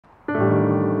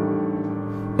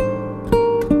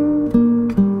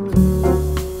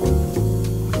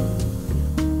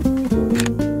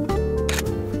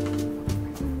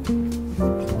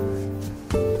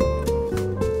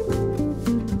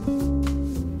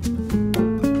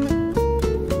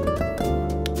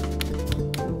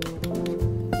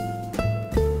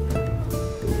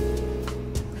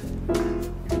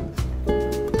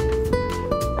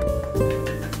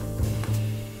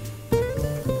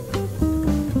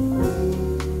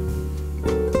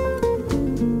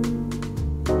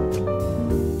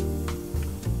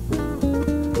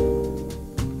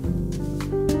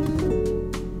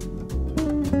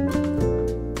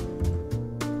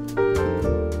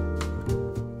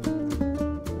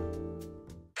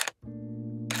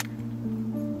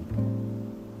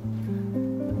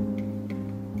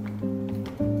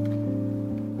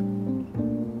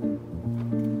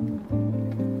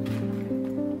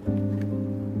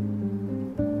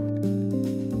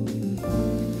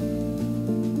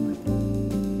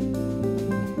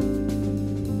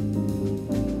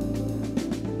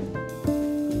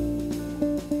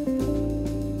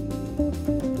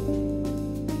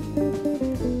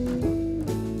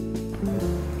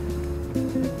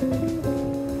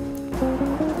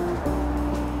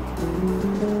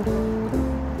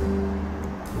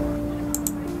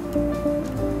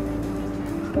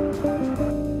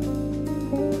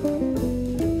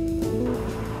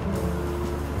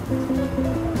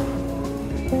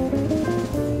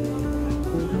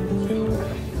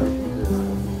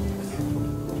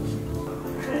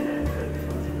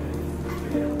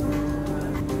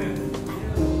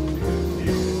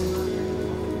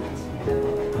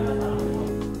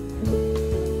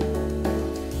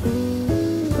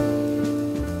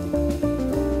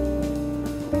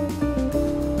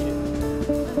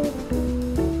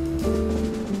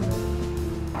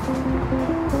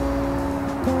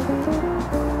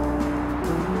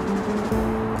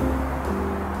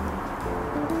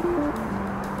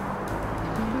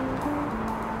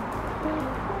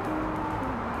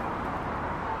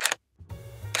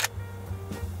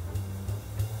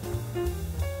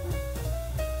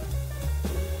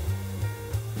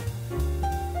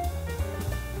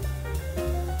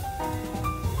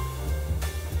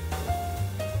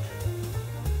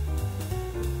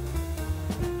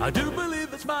I do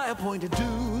believe it's my appointed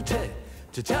duty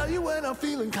to tell you when I'm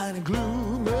feeling kind of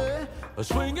gloomy. A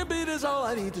swinging beat is all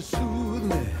I need to soothe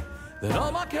me. Then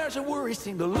all my cares and worries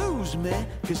seem to lose me.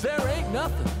 Cause there ain't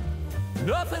nothing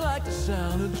like the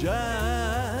sound of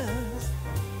jazz.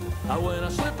 When I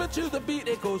slip into the beat,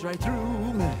 it goes right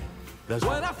through me. That's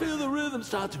when I feel the rhythm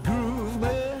start to groove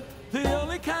me. The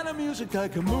only kind of music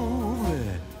that can move me.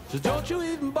 So don't you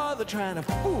even bother trying to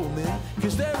fool me.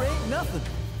 Cause there ain't nothing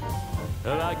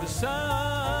like the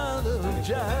sound of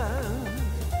jazz.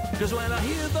 Cause when I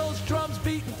hear those drums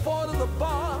beating four to the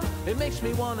bar, it makes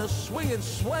me wanna swing and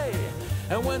sway.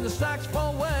 And when the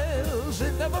saxophone wails,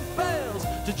 it never fails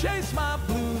to chase my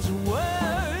blues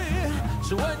away.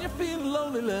 So when you're feeling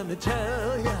lonely, let me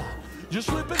tell ya, just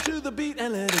slip into the beat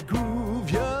and let it groove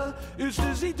ya. It's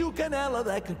Dizzy Duke and Ella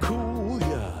that can cool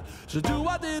ya. So do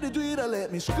I did it,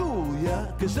 let me school ya.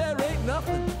 Cause there ain't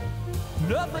nothing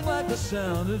like the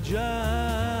sound of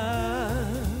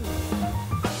jazz.